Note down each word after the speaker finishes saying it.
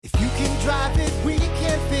drive it, we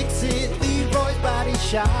can fix it. Leroy's Body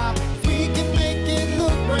Shop. We can make it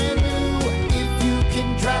look brand new. If you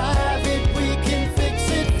can drive it, we can fix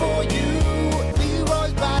it for you.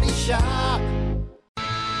 Leroy's Body Shop.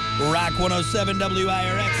 Rock 107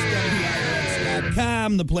 WIRX,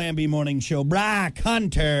 WIRX.com, the Plan B Morning Show. Brock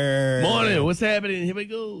Hunter. Morning. What's happening? Here we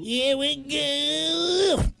go. Here we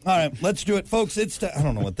go. All right, let's do it, folks. I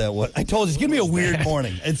don't know what that was. I told you, it's going to be a weird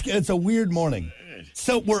morning. It's a weird morning.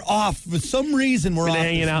 So we're off. For some reason, we're off.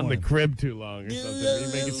 Hanging out in the crib too long or something.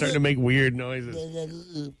 You're starting to make weird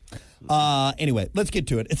noises. Anyway, let's get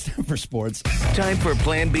to it. It's time for sports. Time for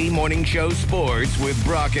Plan B Morning Show Sports with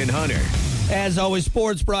Brock and Hunter. As always,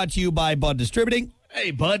 sports brought to you by Bud Distributing.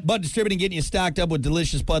 Hey, Bud. Bud Distributing getting you stocked up with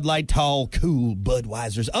delicious Bud Light, tall, cool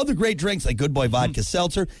Budweisers. Other great drinks like Good Boy Vodka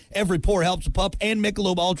Seltzer, Every Pour Helps a Pup, and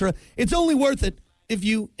Michelob Ultra. It's only worth it if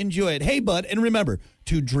you enjoy it. Hey, Bud, and remember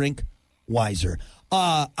to drink wiser.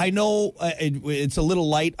 I know it's a little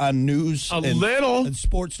light on news and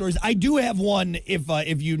sports stories. I do have one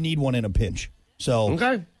if you need one in a pinch. So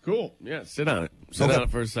okay, cool. Yeah, sit on it. Sit on it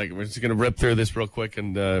for a second. We're just going to rip through this real quick,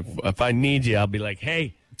 and if I need you, I'll be like,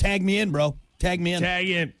 hey. Tag me in, bro. Tag me in. Tag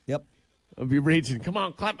in. Yep. I'll be reaching. Come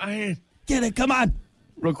on, clap my hand. Get it. Come on.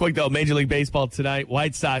 Real quick, though, Major League Baseball tonight.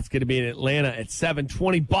 White Sox going to be in Atlanta at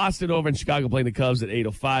 7:20. Boston over in Chicago playing the Cubs at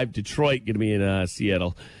 8:05. Detroit going to be in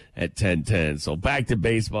Seattle at 10:10. So back to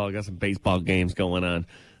baseball. Got some baseball games going on.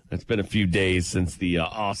 It's been a few days since the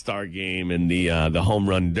All-Star game and the Home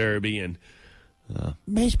Run Derby and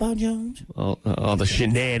Baseball Jones. All the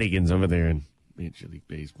shenanigans over there in Major League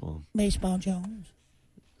Baseball. Baseball Jones.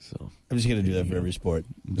 So I'm just going to do that for every sport.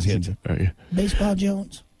 Baseball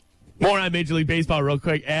Jones. More on Major League Baseball real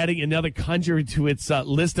quick. Adding another country to its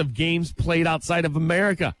list of games played outside of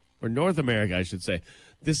America, or North America, I should say.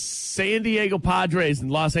 The San Diego Padres and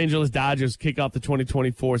Los Angeles Dodgers kick off the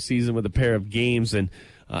 2024 season with a pair of games in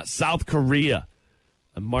South Korea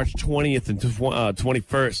on March 20th and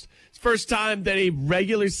 21st. It's the first time that a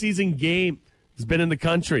regular season game has been in the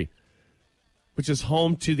country, which is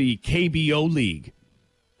home to the KBO League.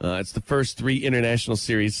 It's the first three international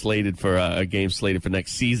series slated for a game slated for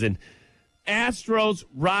next season. Astros,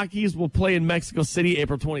 Rockies will play in Mexico City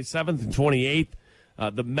April 27th and 28th.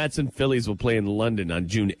 The Mets and Phillies will play in London on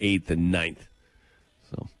June 8th and 9th.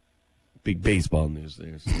 So, big baseball news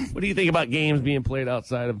there. So, what do you think about games being played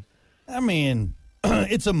outside of? I mean,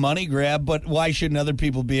 it's a money grab, but why shouldn't other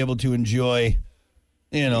people be able to enjoy,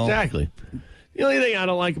 Exactly. The only thing I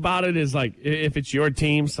don't like about it is, like, if it's your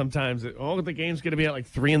team, sometimes, the game's going to be at, like,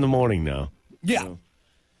 3 in the morning now. Yeah. So.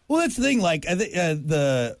 Well, that's the thing. Like, I think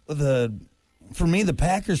for me, the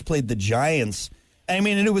Packers played the Giants. I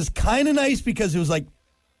mean, and it was kind of nice because it was, like,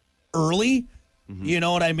 early. Mm-hmm. You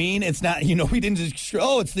know what I mean? It's not, we didn't just,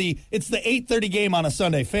 it's the 8:30 game on a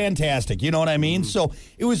Sunday. Fantastic. You know what I mean? Mm-hmm. So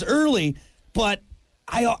it was early, but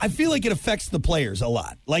I feel like it affects the players a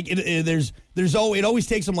lot. Like it always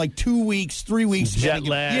takes them like 2 weeks, 3 weeks. Jet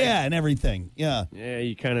lag. Yeah, and everything. Yeah. Yeah,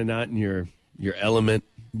 you're kind of not in your element.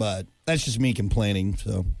 But that's just me complaining,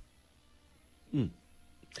 so.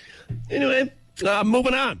 Anyway,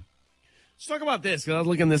 moving on. Let's talk about this, because I was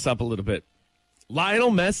looking this up a little bit.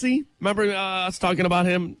 Lionel Messi, remember us talking about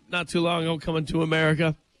him not too long ago coming to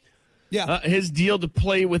America? Yeah. His deal to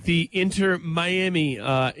play with the Inter Miami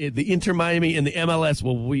and the MLS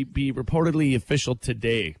will be reportedly official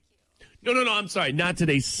today. No, I'm sorry, not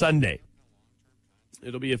today, Sunday.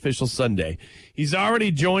 It'll be official Sunday. He's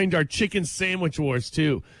already joined our chicken sandwich wars,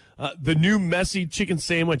 too. The new Messi chicken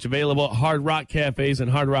sandwich available at Hard Rock cafes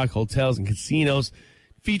and Hard Rock hotels and casinos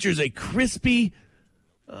features a crispy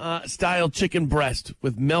style chicken breast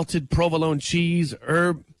with melted provolone cheese,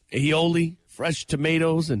 herb, aioli, fresh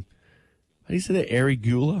tomatoes, and how do you say that?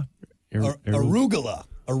 Arugula? Arugula.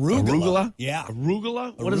 Arugula? Yeah.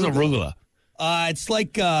 Arugula? What is arugula? It's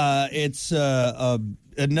like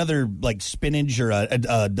another like spinach or a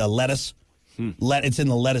lettuce. It's in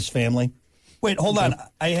the lettuce family. Wait, hold on.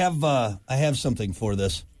 I have something for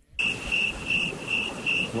this.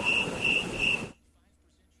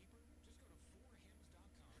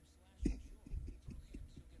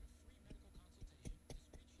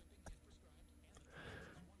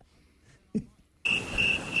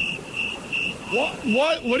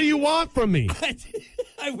 What do you want from me?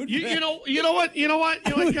 I would. You know what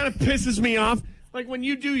kind of pisses me off? Like when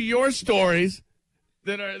you do your stories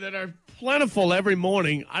that are plentiful every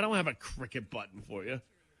morning, I don't have a cricket button for you.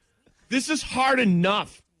 This is hard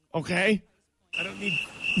enough, okay? I don't need.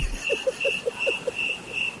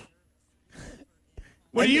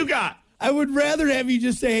 What do you got? I would rather have you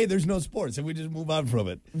just say, hey, there's no sports, and we just move on from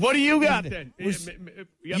it. What do you got then? You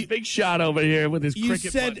got Big Shot over here with his cricket You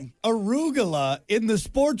said button. arugula in the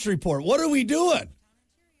sports report. What are we doing?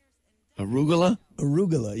 Arugula?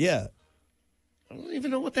 Arugula, yeah. I don't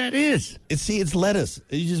even know what that is. It's lettuce.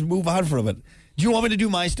 You just move on from it. Do you want me to do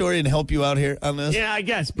my story and help you out here on this? Yeah, I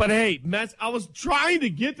guess. But hey, I was trying to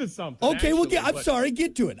get to something. Okay, actually, I'm sorry.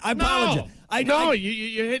 Get to it. I apologize.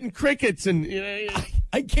 You're hitting crickets and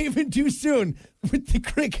I came in too soon with the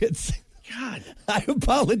crickets. God, I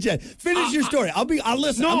apologize. Finish your story. I'll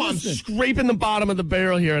listen. No, I'm I'm scraping the bottom of the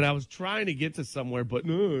barrel here, and I was trying to get to somewhere, but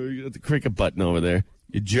no, you got the cricket button over there.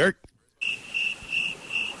 You jerk.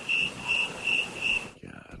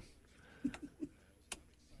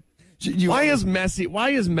 Why is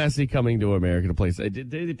Messi coming to America to play?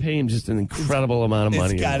 They pay him just an incredible amount of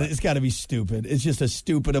money. It's got to be stupid. It's just a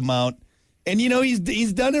stupid amount. And,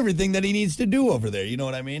 he's done everything that he needs to do over there. You know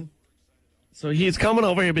what I mean? So he's coming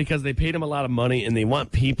over here because they paid him a lot of money and they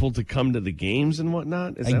want people to come to the games and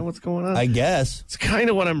whatnot? Is that what's going on? I guess. It's kind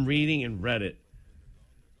of what I'm reading in Reddit. It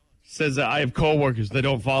says that I have coworkers that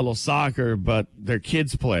don't follow soccer, but their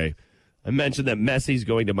kids play. I mentioned that Messi's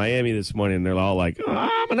going to Miami this morning, and they're all like,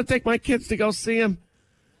 I'm going to take my kids to go see him.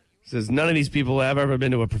 Says none of these people have ever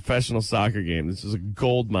been to a professional soccer game. This is a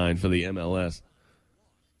gold mine for the MLS.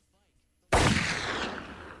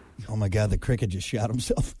 Oh, my God, the cricket just shot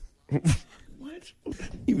himself. What?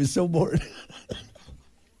 He was so bored.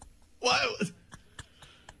 What?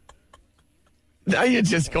 Now you're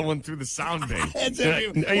just going through the sound bank.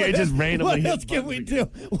 You're just randomly. What else can we do?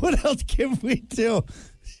 What else can we do?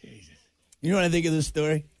 You know what I think of this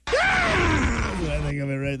story? I think of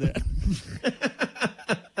it right there.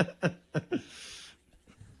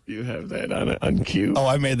 You have that on cue. Oh,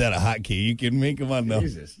 I made that a hotkey. You kidding me? Come on, now.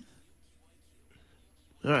 Jesus.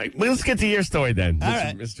 All right, well, let's get to your story then,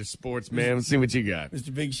 right. Mr. Sportsman. Let's see what you got.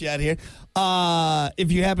 Mr. Big Shot here.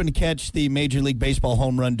 If you happen to catch the Major League Baseball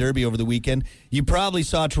Home Run Derby over the weekend, you probably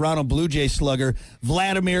saw Toronto Blue Jay slugger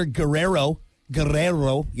Vladimir Guerrero, you got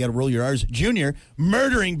to roll your R's, Jr.,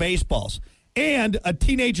 murdering baseballs. And a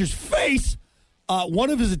teenager's face,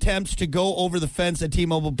 one of his attempts to go over the fence at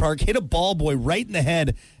T-Mobile Park, hit a ball boy right in the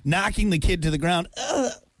head, knocking the kid to the ground.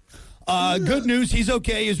 Good news, he's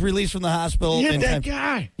okay. He's released from the hospital. Hit that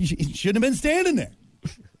guy. He shouldn't have been standing there.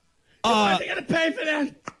 Why are they going to pay for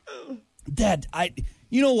that? Dad,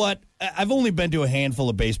 you know what? I've only been to a handful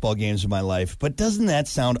of baseball games in my life, but doesn't that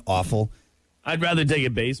sound awful? I'd rather take a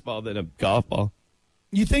baseball than a golf ball.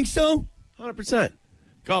 You think so? 100%.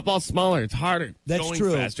 Golf ball's smaller. It's harder. That's going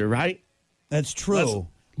true. Faster, right? That's true.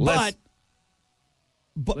 Less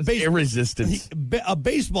air resistance. A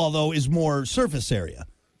baseball, though, is more surface area.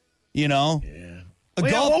 You know? Yeah.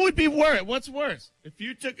 What would be worse? What's worse? If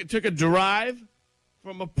you took a drive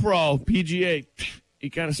from a pro, PGA, he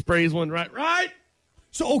kind of sprays one right?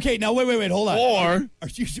 So, okay, now, wait, hold on. Or...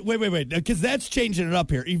 Wait, because that's changing it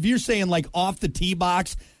up here. If you're saying, like, off the tee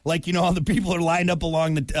box, like, you know how the people are lined up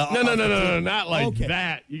along the... No, not like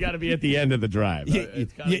that. You got to be at the end of the drive.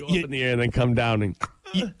 It's got to go up in the air and then come down and...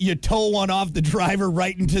 You tow one off the driver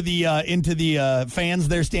right into the fans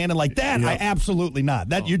there standing like that? Yep. I absolutely not.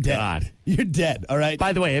 You're dead. God. You're dead, all right?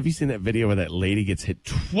 By the way, have you seen that video where that lady gets hit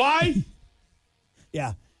twice?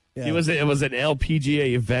 Yeah. It was an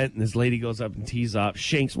LPGA event, and this lady goes up and tees off,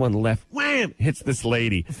 shanks one left, wham, hits this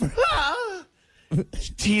lady.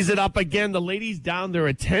 Tees it up again. The lady's down there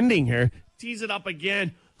attending her. Tees it up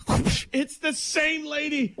again. It's the same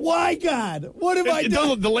lady. Why, God? What have I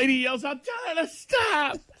done? The lady yells out, tell her to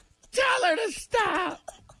stop. Tell her to stop.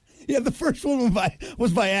 Yeah, the first one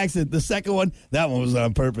was by accident. The second one, that one was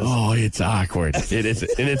on purpose. Oh, it's awkward. It is,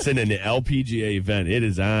 and it's in an LPGA event. It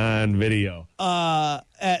is on video.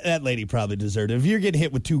 That lady probably deserved it. If you're getting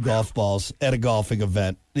hit with 2 golf balls at a golfing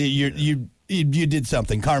event, you did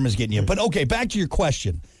something. Karma's getting you. But, okay, back to your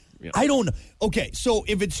question. Yeah. I don't know. Okay, so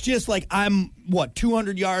if it's just like I'm,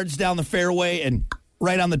 200 yards down the fairway and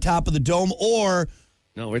right on the top of the dome, or...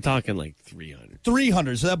 No, we're talking like 300.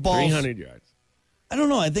 300, so that ball's... 300 yards. I don't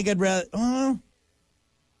know. I think I'd rather... I'm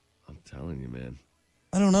telling you, man.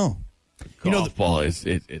 I don't know. The ball is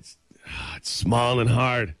it's small and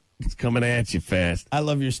hard. It's coming at you fast. I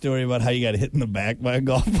love your story about how you got hit in the back by a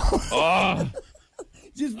golf ball. Oh,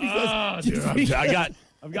 just because. Dude,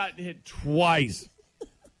 I've gotten hit twice.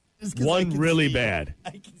 One really bad.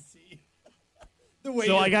 I can see.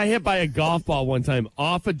 So I got hit by a golf ball one time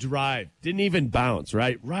off a drive. Didn't even bounce.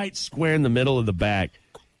 Right square in the middle of the back,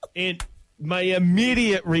 and my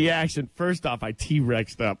immediate reaction, first off, I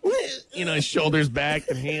T-Rexed up. Shoulders back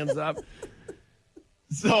and hands up.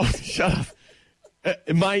 So, shut up.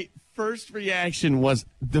 My first reaction was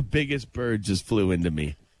the biggest bird just flew into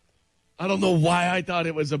me. I don't know why I thought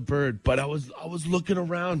it was a bird, but I was looking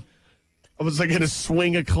around. I was like going to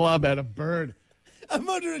swing a club at a bird. I'm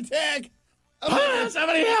under attack.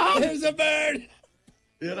 Somebody help! There's a bird.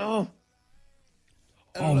 You know?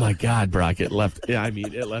 Oh my God, Brock! It left. Yeah, I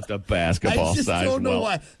mean, it left a basketball I just size. don't know well.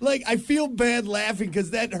 why. Like, I feel bad laughing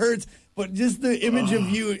because that hurts, but just the image of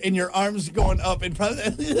you and your arms going up and probably.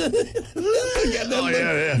 Oh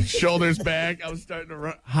yeah. Shoulders back. I was starting to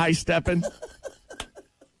run, high stepping.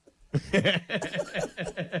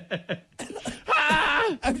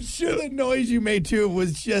 I'm sure the noise you made too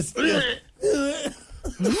was just.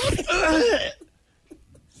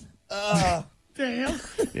 Damn.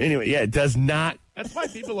 Anyway, yeah, it does not. That's why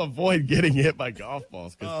people avoid getting hit by golf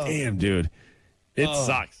balls. Because damn, dude, it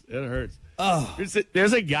sucks. It hurts.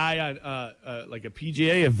 There's a guy on like a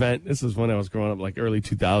PGA event. This is when I was growing up, like early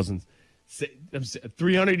 2000s. A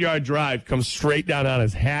 300-yard drive comes straight down on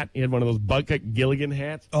his hat. He had one of those Bucket Gilligan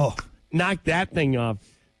hats. Oh, knocked that thing off.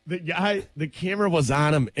 The camera was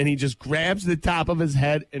on him, and he just grabs the top of his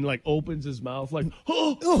head and like opens his mouth like,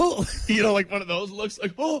 oh, you know, like one of those looks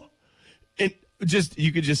like, oh, and just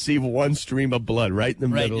you could just see one stream of blood right in the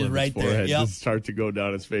middle of his forehead just start to go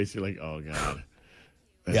down his face. You're like, oh God,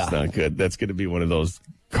 that's not good. That's going to be one of those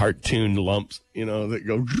cartoon lumps, you know, that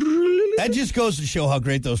go. That just goes to show how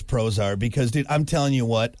great those pros are because, dude, I'm telling you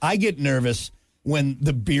what, I get nervous when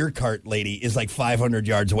the beer cart lady is like 500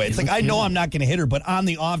 yards away. It's like, I know I'm not going to hit her, but on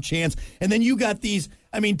the off chance. And then you got these,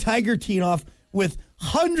 I mean, Tiger teeing off with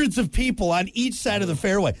hundreds of people on each side of the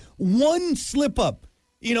fairway. One slip up,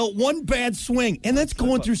 you know, one bad swing, and that's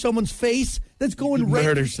going through someone's face. That's going right.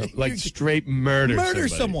 Murder someone. Like straight murder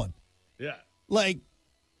someone. Yeah. Like.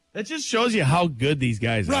 That just shows you how good these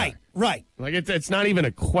guys are. Right. Like, it's not even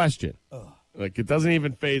a question. Like, it doesn't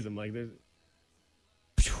even faze them. Like, there's,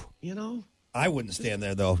 you know? I wouldn't stand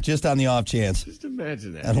there, though, just on the off chance. Just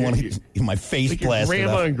imagine that. I don't want to get my face like blasted your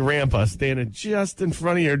grandma up. and grandpa standing just in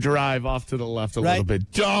front of your drive off to the left a little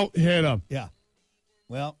bit. Don't hit them. Yeah.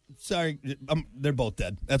 Well, sorry. They're both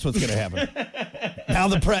dead. That's what's going to happen. Now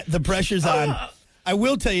the pressure's on. I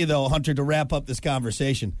will tell you, though, Hunter, to wrap up this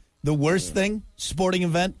conversation, the worst thing, sporting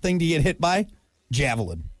event thing to get hit by,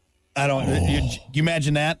 javelin. I don't. You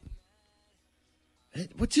imagine that?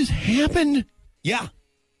 What just happened? Yeah.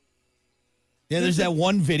 Yeah, there's that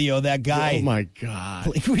one video, that guy. Oh my God!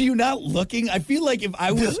 Like, were you not looking? I feel like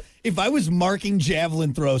if I was marking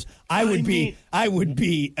javelin throws, I would be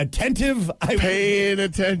attentive. Paying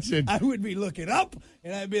attention. I would be looking up,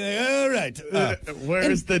 and I'd be like, all right.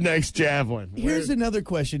 Where's the next javelin? Here's another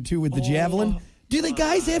question too with the javelin. Do the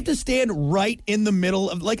guys have to stand right in the middle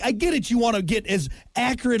of? Like, I get it. You want to get as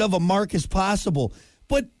accurate of a mark as possible,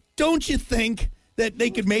 but don't you think that they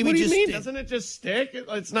could maybe just? What do you mean? Doesn't it just stick?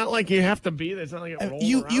 It's not like you have to be there. It's not like it rolls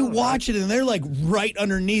around. You watch it and they're like right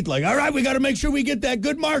underneath. Like, all right, we got to make sure we get that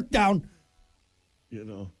good mark down. You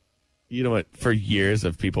know what? For years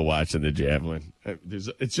of people watching the javelin,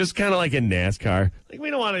 it's just kind of like in NASCAR. Like, we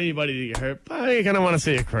don't want anybody to get hurt, but I kind of want to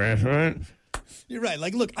see a crash, right? You're right.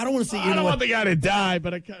 Like, look, I don't want to see I anyone. don't want the guy to die,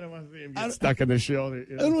 but I kind of want to see him get stuck in the shoulder.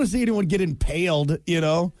 You know? I don't want to see anyone get impaled, you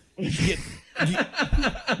know? Get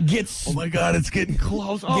oh, my God, it's getting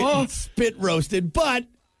close. Get spit roasted. But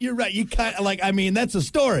you're right. You kind of, like, I mean, that's a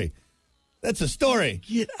story. That's a story.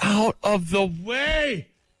 Get out of the way.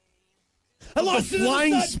 I lost it in the sun.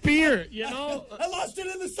 Flying spear, you know? I lost it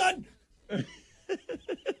in the sun.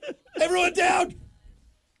 Everyone down.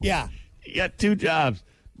 Yeah. You got two jobs.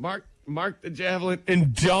 Mark the javelin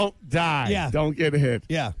and don't die. Yeah. Don't get hit.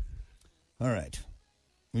 Yeah. All right.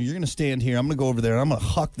 Well, you're going to stand here. I'm going to go over there, and I'm going to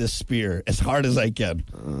huck this spear as hard as I can.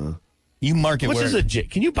 You mark it how much where...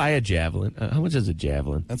 Can you buy a javelin? How much is a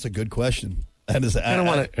javelin? That's a good question. That is. I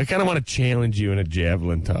kind of want to challenge you in a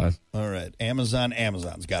javelin toss. All right.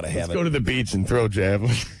 Amazon's got to have it. Let's go to the beach and throw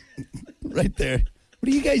javelin. Right there.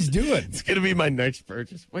 What are you guys doing? It's going to be my next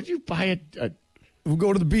purchase. Why'd you buy a We'll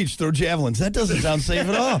go to the beach, throw javelins. That doesn't sound safe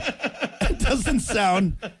at all. That doesn't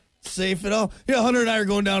sound safe at all. Yeah, Hunter and I are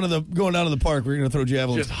going down to the park. We're going to throw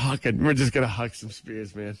javelins. Just hucking. We're just going to huck some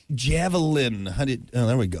spears, man. Javelin.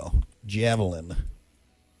 There we go. Javelin.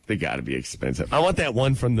 They got to be expensive. I want that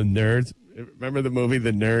one from the Nerds. Remember the movie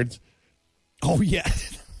The Nerds? Oh, yeah.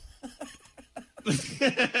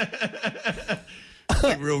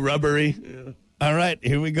 Like real rubbery. Yeah. All right,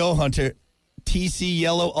 here we go, Hunter. TC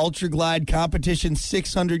Yellow Ultra Glide Competition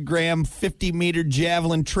 600-gram 50-meter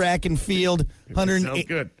javelin track and field. Sounds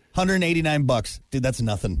good. $189. Dude, that's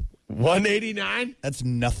nothing. $189? That's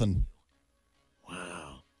nothing.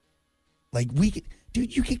 Wow. Like,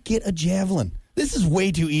 dude, you could get a javelin. This is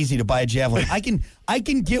way too easy to buy a javelin. I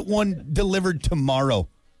can get one delivered tomorrow.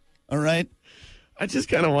 All right? I just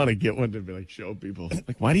kind of want to get one to be like show people.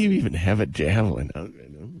 Like, why do you even have a javelin?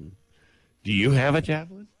 Do you have a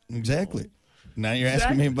javelin? Exactly. Now you're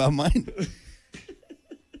asking me about mine.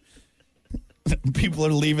 People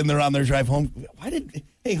are leaving. They're on their drive home.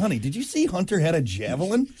 Hey, honey, did you see Hunter had a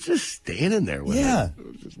javelin? Just standing there with it. It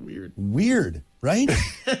was just weird. Weird, right?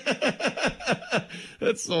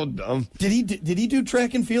 That's so dumb. Did he do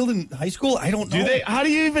track and field in high school? I don't know. How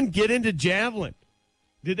do you even get into javelin?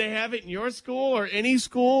 Did they have it in your school or any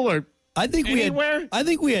school or anywhere? I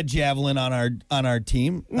think we had javelin on our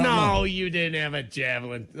team. No, you didn't have a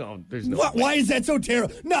javelin. No, there's no. Why is that so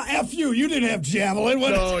terrible? No, F you. You didn't have javelin.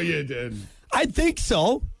 No, you didn't. I think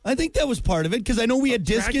so. I think that was part of it because I know we had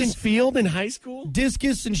discus. Track and field in high school?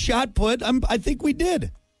 Discus and shot put. I think we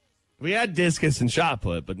did. We had discus and shot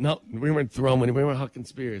put, but no, we weren't throwing. We were hucking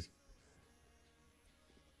spears.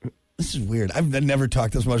 This is weird. I've never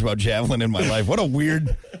talked this much about javelin in my life. What a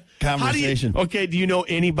weird conversation. Do you know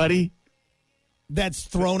anybody that's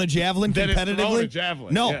thrown a javelin competitively? Thrown a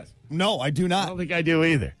javelin, no, yes. No, I do not. I don't think I do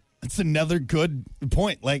either. That's another good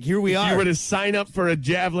point. Like, here we are. If you were to sign up for a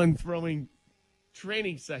javelin throwing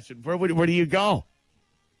training session, where do you go?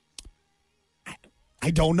 I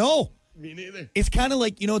don't know. Me neither. It's kind of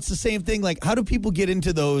like, it's the same thing. Like, how do people get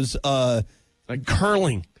into those like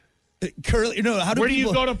curling? How do Where do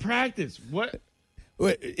you go to practice? What?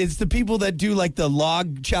 It's the people that do like the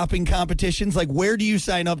log chopping competitions. Like, where do you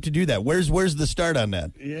sign up to do that? Where's the start on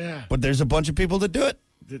that? Yeah. But there's a bunch of people that do it.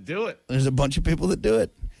 There's a bunch of people that do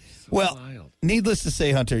it. So wild. Needless to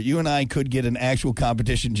say, Hunter, you and I could get an actual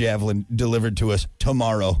competition javelin delivered to us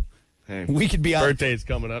tomorrow. Hey, we could be birthday's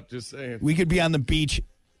coming up, just saying. We could be on the beach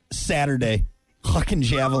Saturday, hucking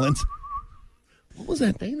javelins. What was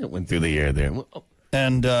that thing that went through the air there? Oh.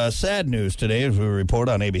 And sad news today, as we report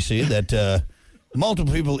on ABC, that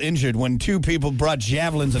multiple people injured when two people brought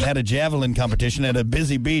javelins and had a javelin competition at a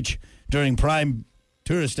busy beach during prime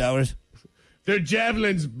tourist hours. Their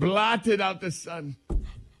javelins blotted out the sun.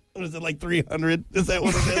 What is it, like 300? Is that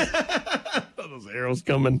what it is? Those arrows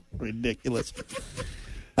coming. Ridiculous.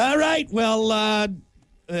 All right, well,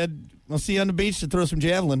 we'll see you on the beach to throw some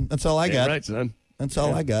javelin. That's all I got. Right, son. That's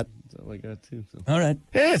all I got. That's all I got, too. So. All right.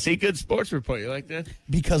 Yeah, see, good sports report. You like that?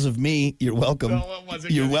 Because of me, you're welcome. No, it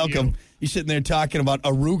wasn't. You're welcome. You're sitting there talking about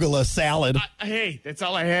arugula salad. Hey, that's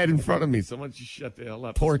all I had in front of me. So why don't you shut the hell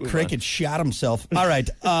up? Poor Cricket shot himself. All right.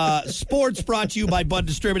 Sports brought to you by Bud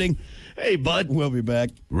Distributing. Hey, Bud. We'll be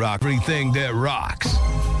back. Rock everything that rocks.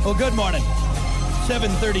 Well, good morning.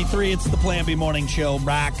 7:33. It's the Plan B Morning Show.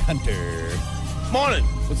 Rock Hunter. Morning.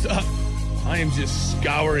 What's up? I am just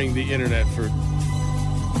scouring the internet for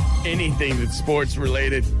anything that's sports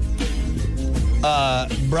related.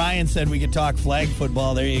 Brian said we could talk flag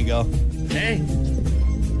football. There you go. Hey.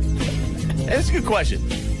 That's a good question.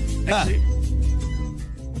 Actually,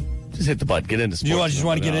 just hit the button. Get into sports. You just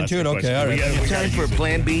want to get into it? Okay, all right. It's time for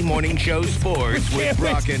Plan B Morning Show Sports with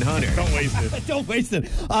Brock and Hunter. Don't waste it. Don't waste it.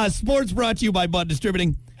 Sports brought to you by Bud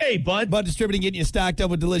Distributing. Hey, Bud. Bud Distributing, getting you stocked up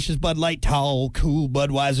with delicious Bud Light, tall, cool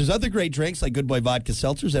Budweisers, other great drinks like Good Boy Vodka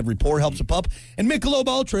Seltzers. Every pour helps a pup. And Michelob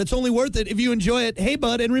Ultra. It's only worth it if you enjoy it. Hey,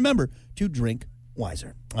 Bud, and remember to drink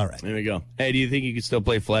wiser. All right. There we go. Hey, do you think you could still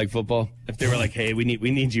play flag football? If they were like, hey, we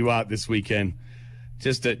need you out this weekend,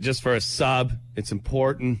 just for a sub. It's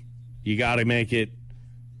important. You got to make it.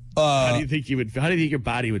 How do you think your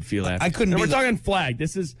body would feel after? I couldn't. We're talking flag.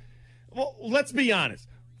 This is. Well, let's be honest.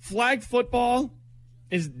 Flag football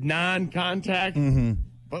is non-contact,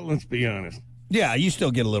 but let's be honest. Yeah, you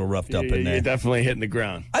still get a little roughed up in there. You're definitely hitting the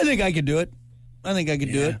ground. I think I could do it. Do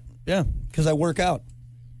it. Yeah, because I work out.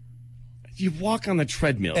 You walk on the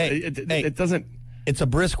treadmill. It doesn't. It's a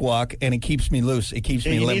brisk walk, and it keeps me loose. It keeps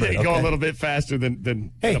me limber. You need to go a little bit faster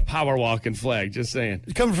than a power walk and flag. Just saying.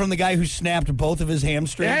 It's coming from the guy who snapped both of his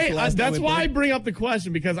hamstrings. Hey, that's why I bring up the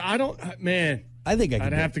question, because I don't. Man, I think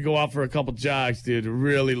I'd have to go out for a couple jogs, dude, to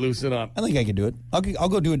really loosen up. I think I could do it. I'll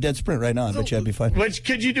go do a dead sprint right now. I bet you I'd be fine. Which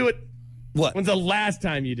could you do it? What? When's the last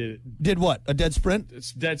time you did it? Did what? A dead sprint?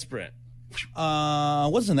 It's dead sprint.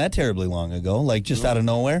 Wasn't that terribly long ago? Like just out of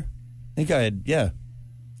nowhere? I think I had. Yeah.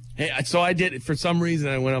 Hey, so I did it for some reason.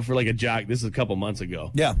 I went out for like a jog. This is a couple months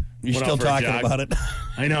ago. Yeah, you're still talking about it.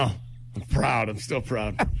 I know. I'm proud. I'm still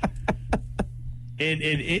proud.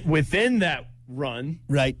 and within that run,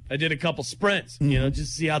 right? I did a couple sprints. Just to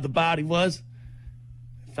see how the body was.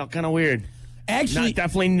 It felt kind of weird. Actually,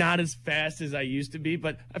 definitely not as fast as I used to be,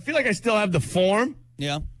 but I feel like I still have the form.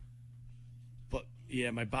 Yeah. But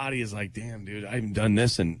yeah, my body is like, damn, dude, I haven't done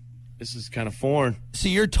this in This is kind of foreign. See,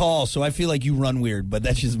 you're tall, so I feel like you run weird, but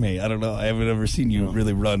that's just me. I don't know. I haven't ever seen you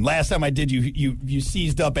really run. Last time I did, you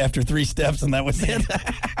seized up after 3 steps, and that was it.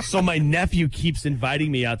 So my nephew keeps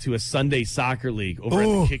inviting me out to a Sunday soccer league over at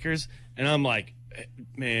the Kickers, and I'm like,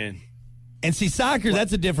 man. And see, soccer,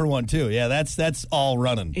 that's a different one, too. Yeah, that's all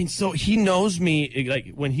running. And so he knows me,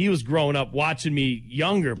 like, when he was growing up, watching me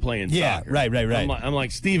younger playing soccer. Yeah, right. I'm like,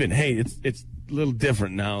 Steven, hey, it's a little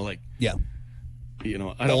different now. Like, yeah. You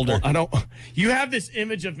know, I don't. You have this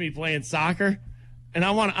image of me playing soccer, and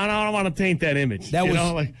I don't want to taint that image.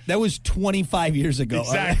 That was 25 years ago.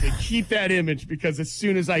 Exactly. Keep that image, because as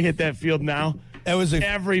soon as I hit that field now,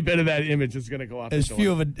 every bit of that image is going to go out.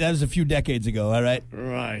 That was a few decades ago. All right.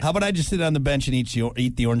 Right. How about I just sit on the bench and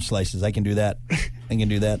eat the orange slices? I can do that.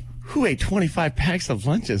 Who ate 25 packs of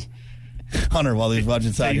lunches? Hunter, while he's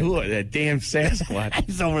watching soccer. Hey, who? That damn Sasquatch.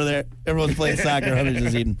 He's over there. Everyone's playing soccer. Hunter's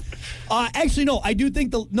just eating. Actually, no. I do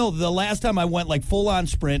think the last time I went like full on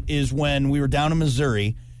sprint is when we were down in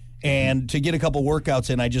Missouri, and to get a couple workouts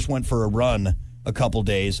in, I just went for a run a couple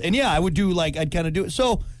days. And yeah, I would do I'd kind of do it.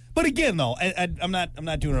 So. But again, though, I'm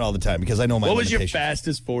not doing it all the time, because I know my limitations. What was your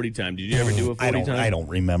fastest 40 time? Did you ever do a 40 time? I don't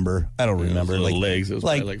remember. Like legs. It was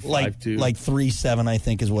like 5'2". Like 3.7, I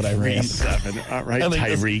think, is what I ran. 3.7. All right,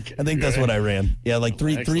 Tyreek. I think that's what I ran. Yeah, like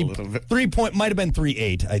 3 point might have been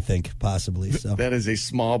 3.8, I think, possibly. So that is a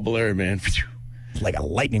small blur, man. Like a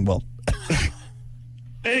lightning bolt.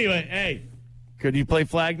 Anyway, hey, could you play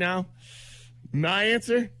flag now? My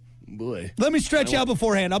answer. Boy. Let me stretch out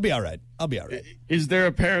beforehand. I'll be all right. Is there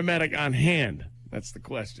a paramedic on hand? That's the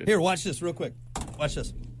question. Here, watch this real quick. Watch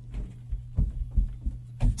this.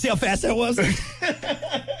 See how fast that was? Did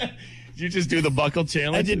you just do the buckle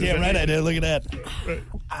challenge? I did, damn right I did. Look at that.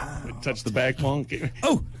 Touch the back wall.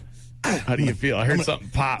 Oh. How do you feel? I heard something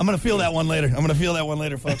pop. I'm going to feel that one later.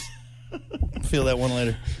 Folks. Feel that one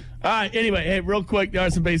later. All right, anyway, hey, real quick, there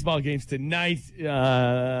are some baseball games tonight.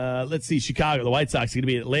 Let's see, Chicago, the White Sox are going to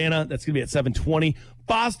be at Atlanta. That's going to be at 7:20.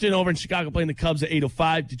 Boston over in Chicago playing the Cubs at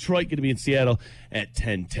 8:05. Detroit going to be in Seattle at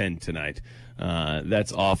 10:10 tonight.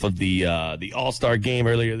 That's off of the All-Star game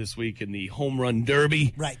earlier this week and the Home Run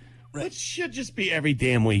Derby. Right. Which should just be every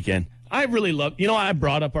damn weekend. I really love, I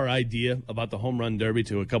brought up our idea about the Home Run Derby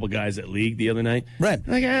to a couple guys at League the other night. Right.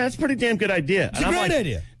 Like, that's a pretty damn good idea. It's a great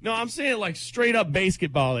idea. No, I'm saying like straight up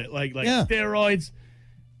basketball it, like steroids.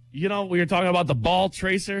 We were talking about the ball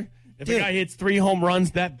tracer. If a guy hits 3 home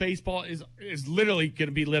runs, that baseball is literally going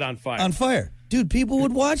to be lit on fire. On fire. Dude, people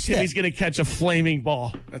would watch that. He's going to catch a flaming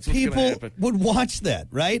ball. That's what's going to happen. People would watch that,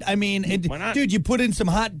 right? I mean, why not? Dude, you put in some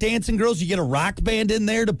hot dancing girls, you get a rock band in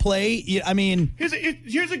there to play. I mean, here's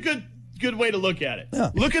a good way to look at it.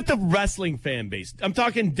 Yeah. Look at the wrestling fan base. I'm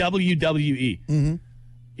talking WWE. Mm-hmm.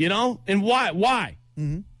 And why?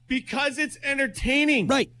 Mm-hmm. Because it's entertaining.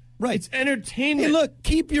 Right. It's entertainment. Hey, look,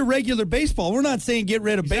 keep your regular baseball. We're not saying get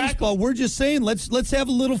rid of baseball. We're just saying let's have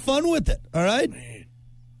a little fun with it. All right? Man.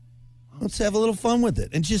 Let's have a little fun with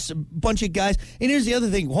it. And just a bunch of guys. And here's the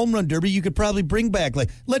other thing. Home Run Derby, you could probably bring back.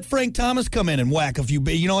 Like, let Frank Thomas come in and whack a few,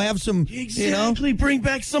 have some, Exactly. Bring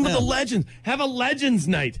back some of the legends. Have a Legends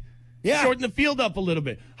Night. Yeah. Shorten the field up a little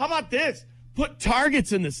bit. How about this? Put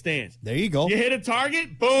targets in the stands. There you go. You hit a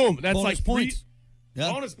target, boom. That's bonus like points.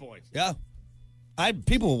 Yeah. Bonus points. Yeah.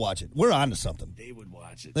 People will watch it. We're on to something. They would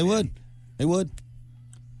watch it. They would.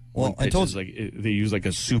 Well, I told you. They use like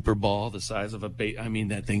a super ball the size of a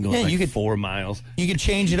that thing goes 4 miles. You could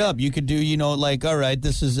change it up. You could do, all right,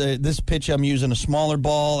 this is this pitch I'm using a smaller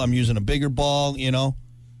ball. I'm using a bigger ball,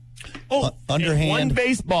 underhand. One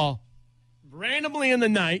baseball, randomly in the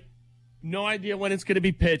night, no idea when it's going to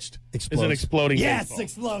be pitched, explodes. Is an exploding yes, baseball.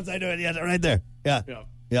 Explodes. I know it. Yeah, right there. Yeah.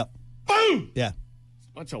 Boom! Yeah.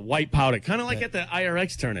 Bunch of white powder, kind of like at the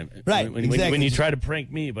IRX tournament. Right, exactly. When you try to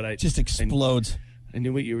prank me, but just explodes. I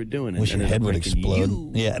knew what you were doing. Wish your head would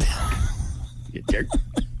explode. Yeah. You jerk.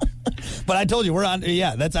 But I told you, we're on.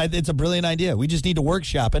 Yeah, it's a brilliant idea. We just need to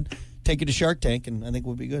workshop it, take it to Shark Tank, and I think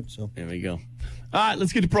we'll be good. So there we go. All right,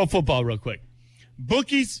 let's get to pro football real quick.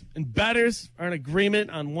 Bookies and bettors are in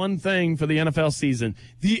agreement on one thing for the NFL season.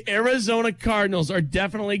 The Arizona Cardinals are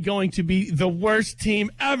definitely going to be the worst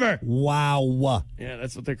team ever. Wow. Yeah,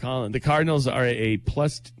 that's what they're calling. The Cardinals are a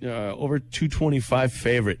plus over 225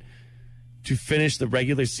 favorite to finish the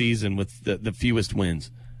regular season with the fewest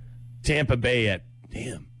wins. Tampa Bay at,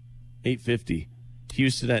 850.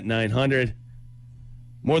 Houston at 900.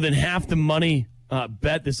 More than half the money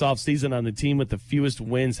bet this offseason on the team with the fewest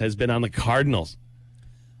wins has been on the Cardinals.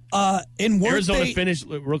 Arizona finished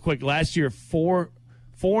real quick last year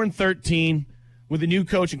 4-13 with a new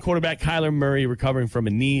coach and quarterback Kyler Murray recovering from a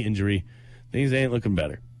knee injury. Things ain't looking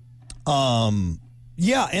better.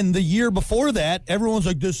 Yeah, and the year before that, everyone's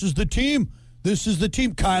like, this is the team. This is the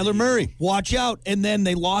team. Kyler Murray, watch out. And then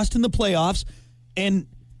they lost in the playoffs, and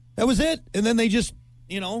that was it. And then they just,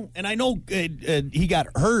 and I know he got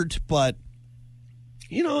hurt, but.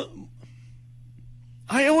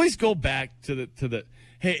 I always go back to the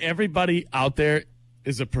hey, everybody out there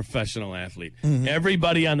is a professional athlete. Mm-hmm.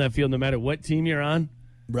 Everybody on that field, no matter what team you're on,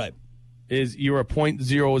 right, you're a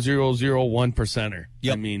 0.0001%er.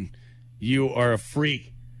 Yep. I mean, you are a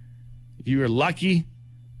freak. You are lucky,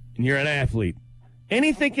 and you're an athlete.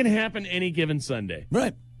 Anything can happen any given Sunday.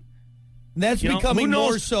 Right. That's becoming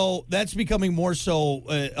more so. That's becoming more so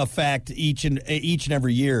a fact each and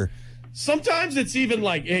every year. Sometimes it's even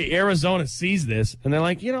like, hey, Arizona sees this, and they're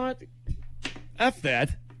like, you know what? F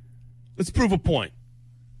that. Let's prove a point.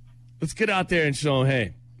 Let's get out there and show them,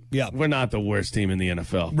 hey, we're not the worst team in the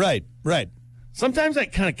NFL. Right, right. Sometimes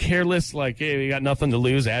that kind of careless, like, hey, we got nothing to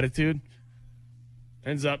lose attitude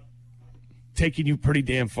ends up taking you pretty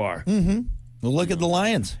damn far. Mm-hmm. Well, look at the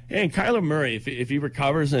Lions. Hey, and Kyler Murray, if he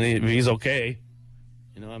recovers and if he's okay,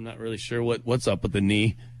 I'm not really sure what's up with the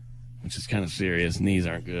knee. Which is kind of serious. Knees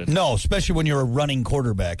aren't good. No, especially when you're a running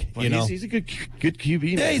quarterback. But he's a good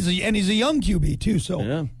QB. Yeah, he's a young QB too.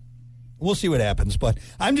 So we'll see what happens. But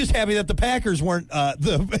I'm just happy that the Packers weren't going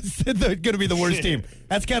to be the worst team.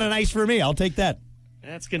 That's kind of nice for me. I'll take that.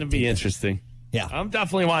 That's going to be interesting. Yeah, I'm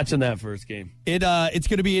definitely watching that first game. It's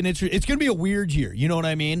going to be it's going to be a weird year. You know what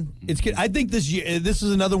I mean? I think this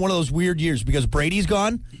is another one of those weird years because Brady's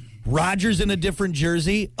gone, Rodgers in a different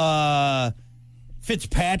jersey.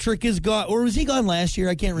 Fitzpatrick is gone, or was he gone last year?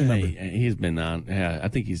 I can't remember. He's been on. Yeah, I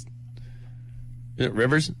think he's.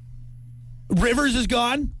 Rivers. Rivers is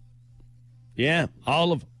gone. Yeah,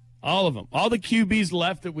 all of them. All the QBs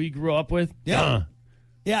left that we grew up with. Yeah,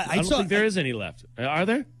 yeah. I don't think there is any left. Are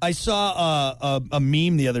there? I saw a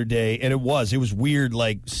meme the other day, and it was weird,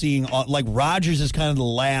 like seeing like Rodgers is kind of the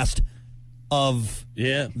last of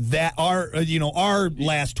that our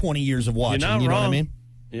last 20 years of watching. You're not you know wrong. What I mean?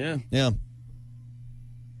 Yeah.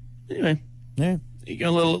 Anyway, you got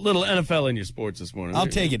a little NFL in your sports this morning. I'll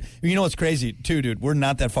take it. You know what's crazy too, dude? We're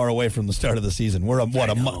not that far away from the start of the season. We're a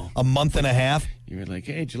month and a half. You were like,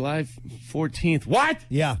 hey, July 14th. What?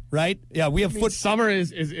 Yeah, right. Yeah, we have summer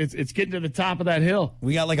is it's getting to the top of that hill.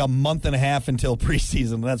 We got like a month and a half until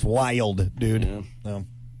preseason. That's wild, dude. Yeah. So,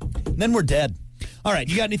 then we're dead. All right,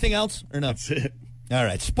 you got anything else or no? That's it. All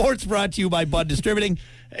right, sports brought to you by Bud Distributing.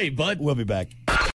 Hey, Bud. We'll be back.